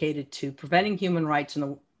dedicated to preventing human rights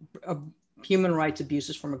and human rights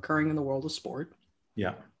abuses from occurring in the world of sport.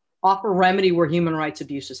 Yeah. Offer remedy where human rights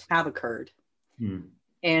abuses have occurred,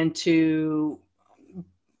 and to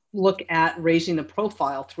look at raising the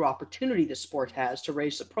profile through opportunity the sport has to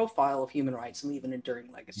raise the profile of human rights and leave an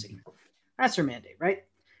enduring legacy. That's their mandate, right?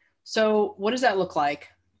 So what does that look like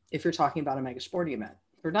if you're talking about a mega sporting event?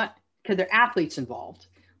 They're not, because they're athletes involved.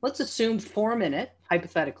 Let's assume for a minute,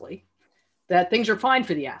 hypothetically, that things are fine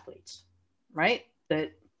for the athletes, right?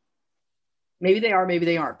 That maybe they are, maybe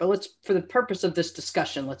they aren't. But for the purpose of this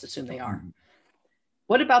discussion, let's assume they are.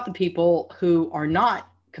 What about the people who are not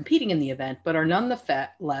competing in the event, but are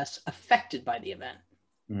nonetheless affected by the event?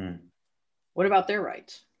 What about their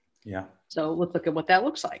rights? Yeah. So let's look at what that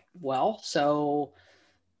looks like. Well, so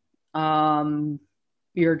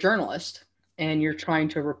you're a journalist and you're trying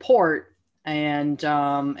to report, and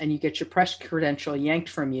you get your press credential yanked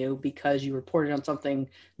from you because you reported on something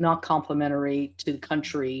not complimentary to the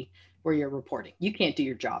country where you're reporting. You can't do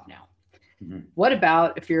your job now. What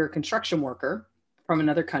about if you're a construction worker from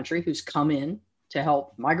another country who's come in to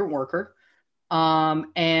help migrant worker,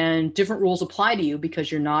 and different rules apply to you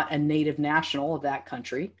because you're not a native national of that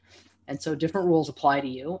country. And so different rules apply to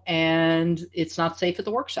you, and it's not safe at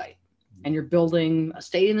the work site. And you're building a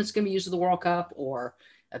stadium that's going to be used at the World Cup, or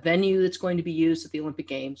a venue that's going to be used at the Olympic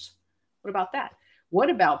Games. What about that? What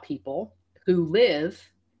about people who live,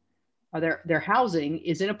 or their housing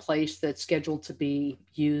is in a place that's scheduled to be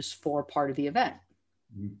used for part of the event?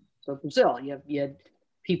 So Brazil, you had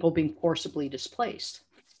people being forcibly displaced.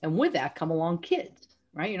 And with that come along kids,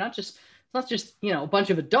 right? It's not just, a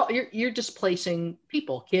bunch of adults, you're displacing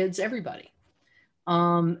people, kids, everybody.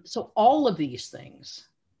 So all of these things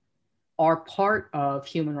are part of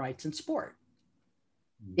human rights in sport.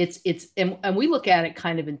 And we look at it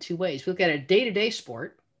kind of in two ways. We look at it day-to-day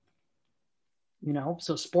sport,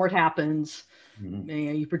 so sport happens,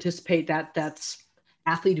 you participate, that's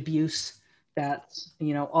athlete abuse, that's,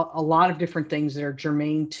 a lot of different things that are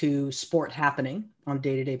germane to sport happening on a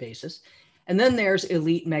day-to-day basis. And then there's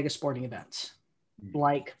elite mega sporting events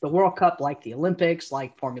like the World Cup, like the Olympics,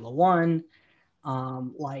 like Formula One,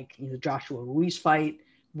 like the Joshua Ruiz fight,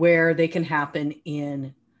 where they can happen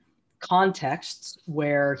in contexts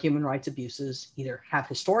where human rights abuses either have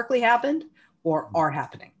historically happened or are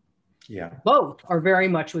happening. Yeah. Both are very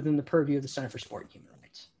much within the purview of the Center for Sport and Human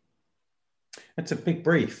Rights. It's a big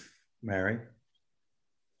brief, Mary.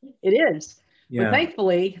 It is. Yeah. But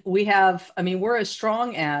thankfully, we're as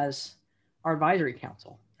strong as our advisory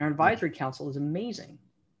council. Our advisory council is amazing.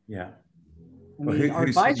 Yeah. Our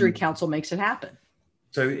advisory council makes it happen.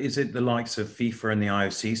 So is it the likes of FIFA and the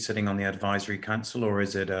IOC sitting on the advisory council, or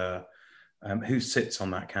is it who sits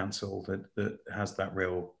on that council that has that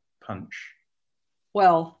real punch?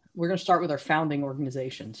 Well, we're going to start with our founding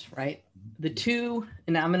organizations, right? The two,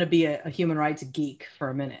 and I'm going to be a human rights geek for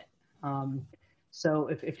a minute. So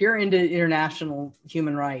if you're into international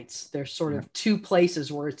human rights, there's sort of two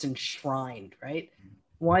places where it's enshrined, right?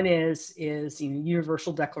 One is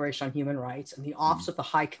Universal Declaration on Human Rights and the Office of the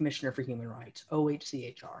High Commissioner for Human Rights,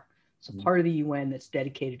 OHCHR. So part of the UN that's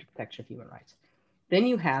dedicated to protection of human rights. Then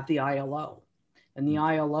you have the ILO, and the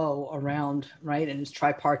ILO around, right, and its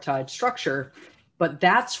tripartite structure. But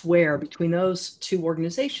that's where, between those two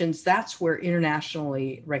organizations, that's where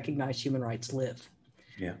internationally recognized human rights live.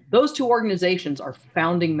 Yeah. Those two organizations are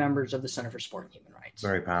founding members of the Center for Sport and Human Rights.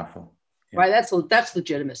 Very powerful. Yeah. Right, that's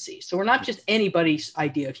legitimacy. So we're not just anybody's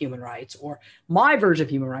idea of human rights, or my version of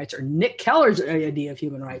human rights, or Nick Keller's idea of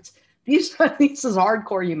human rights. This is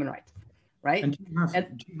hardcore human rights, right? And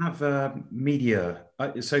do you have media?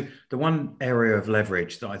 So the one area of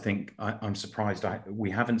leverage that I think I'm surprised we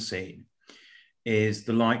haven't seen is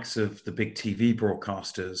the likes of the big TV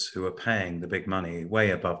broadcasters who are paying the big money,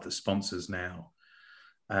 way above the sponsors now,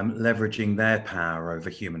 leveraging their power over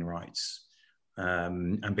human rights.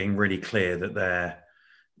 And being really clear that they're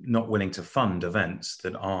not willing to fund events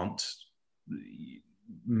that aren't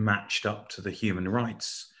matched up to the human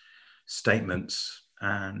rights statements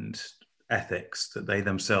and ethics that they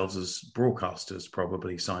themselves as broadcasters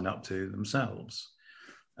probably sign up to themselves.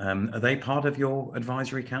 Are they part of your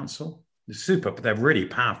advisory council? They're a really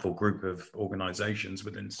powerful group of organizations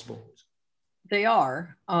within sport. They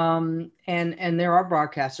are, and there are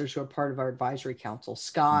broadcasters who are part of our advisory council: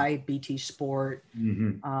 Sky, BT Sport,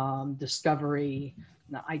 Discovery,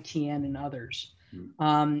 ITN, and others.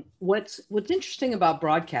 What's interesting about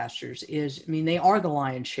broadcasters is, they are the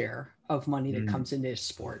lion's share of money that comes into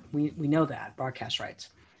sport. We know that, broadcast rights.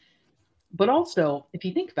 But also, if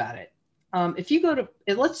you think about it, if you go to,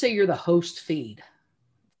 let's say you're the host feed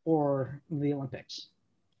for the Olympics,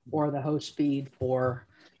 or the host feed for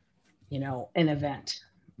an event,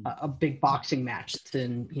 a big boxing match that's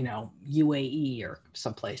in, UAE or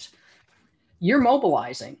someplace. You're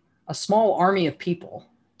mobilizing a small army of people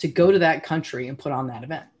to go to that country and put on that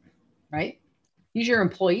event, right? These are your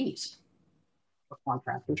employees or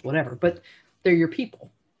contractors, whatever, but they're your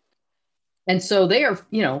people. And so they are,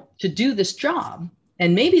 to do this job,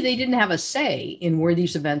 and maybe they didn't have a say in where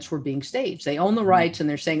these events were being staged. They own the rights, and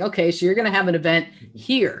they're saying, okay, so you're going to have an event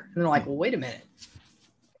here. And they're like, well, wait a minute.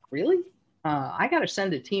 Really? I got to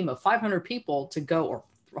send a team of 500 people to go, or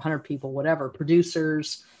 100 people, whatever,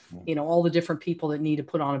 producers, all the different people that need to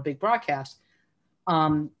put on a big broadcast,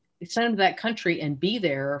 send them to that country and be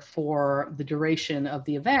there for the duration of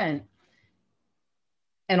the event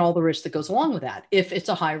and all the risk that goes along with that, if it's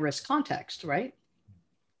a high risk context, right?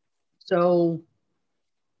 So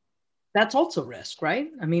that's also risk,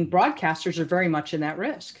 right? Broadcasters are very much in that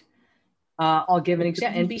risk. I'll give an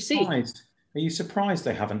example. NBC. Are you surprised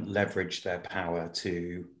they haven't leveraged their power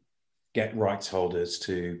to get rights holders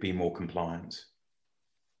to be more compliant?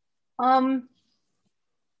 I don't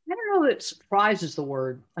know that surprise is the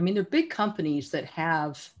word. They're big companies that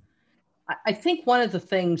have, I think one of the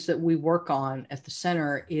things that we work on at the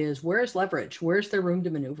center is, where's leverage? Where's there room to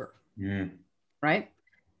maneuver? Right?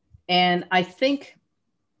 And I think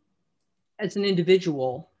as an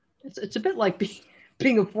individual, it's a bit like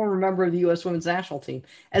being a former member of the U.S. women's national team.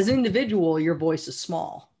 As an individual, your voice is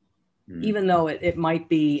small, even though it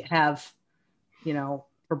might have,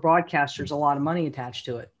 for broadcasters, a lot of money attached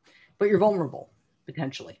to it, but you're vulnerable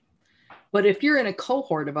potentially. But if you're in a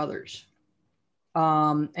cohort of others,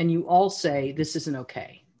 and you all say, this isn't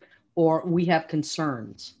okay, or we have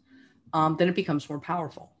concerns, then it becomes more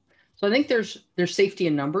powerful. So I think there's safety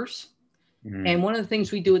in numbers. And one of the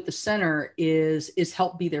things we do at the center is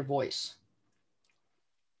help be their voice.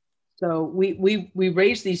 So we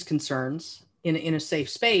raise these concerns in a safe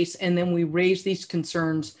space, and then we raise these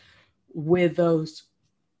concerns with those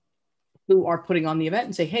who are putting on the event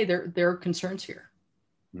and say, hey, there are concerns here.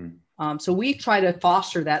 So we try to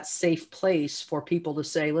foster that safe place for people to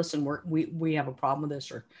say, listen, we have a problem with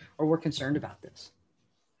this, or we're concerned about this.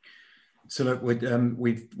 So look,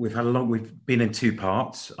 we've had we've been in two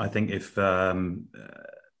parts. I think if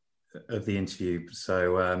of the interview.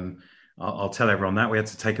 So I'll tell everyone that we had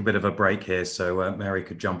to take a bit of a break here, so Mary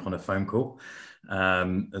could jump on a phone call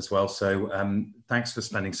as well. So thanks for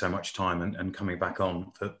spending so much time and coming back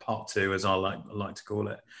on for part 2, as I like to call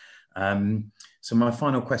it. So my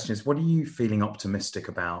final question is, what are you feeling optimistic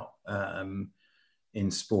about in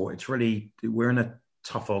sport? It's really, we're in a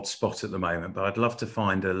tough old spot at the moment, but I'd love to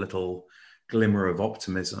find a little glimmer of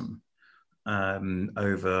optimism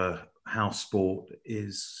over how sport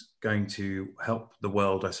is going to help the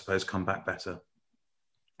world, I suppose, come back better.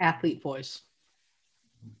 Athlete voice.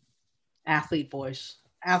 Athlete voice.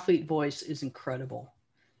 Athlete voice is incredible.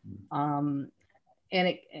 And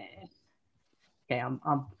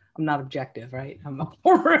I'm not objective, right? I'm a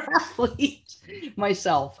former athlete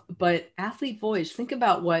myself, but athlete voice, think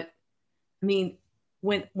about when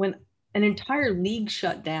an entire league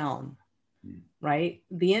shut down, right?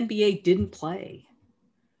 The NBA didn't play,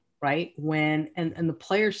 right? And the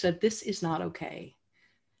player said, this is not okay.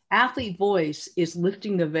 Athlete voice is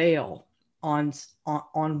lifting the veil on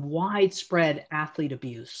widespread athlete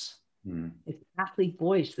abuse. It's athlete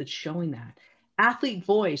voice that's showing that. Athlete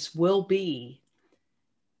voice will be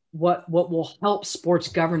what will help sports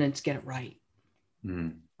governance get it right.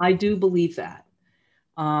 I do believe that.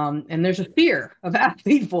 And there's a fear of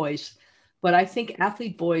athlete voice, but I think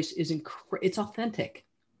athlete voice is it's authentic.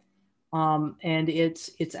 And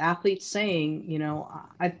it's athletes saying,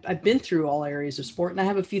 I've been through all areas of sport and I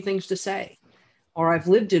have a few things to say, or I've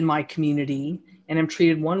lived in my community and I'm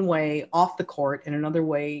treated one way off the court and another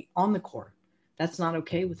way on the court. That's not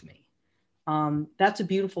okay with me. That's a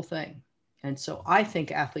beautiful thing. And so I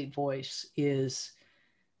think athlete voice is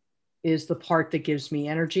the part that gives me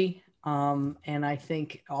energy. And I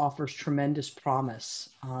think offers tremendous promise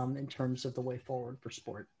in terms of the way forward for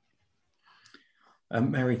sport.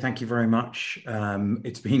 Mary, thank you very much.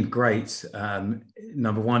 It's been great.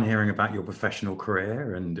 Number one, hearing about your professional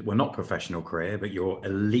career not professional career, but your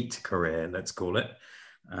elite career, let's call it.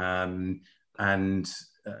 And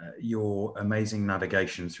your amazing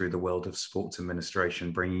navigation through the world of sports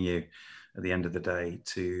administration, bringing you at the end of the day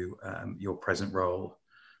to your present role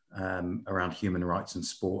around human rights and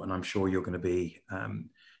sport. And I'm sure you're going to be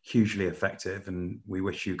hugely effective. And we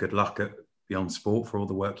wish you good luck at Beyond Sport for all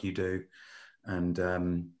the work you do. And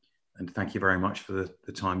thank you very much for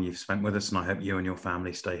the time you've spent with us. And I hope you and your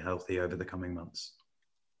family stay healthy over the coming months.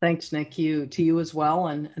 Thanks, Nick. To you as well.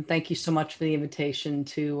 And thank you so much for the invitation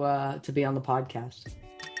to be on the podcast.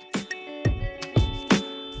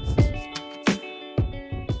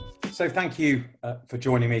 So thank you for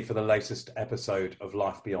joining me for the latest episode of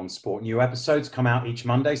Life Beyond Sport. New episodes come out each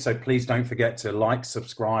Monday, so please don't forget to like,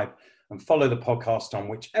 subscribe, and follow the podcast on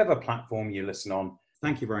whichever platform you listen on.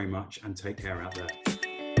 Thank you very much and take care out there.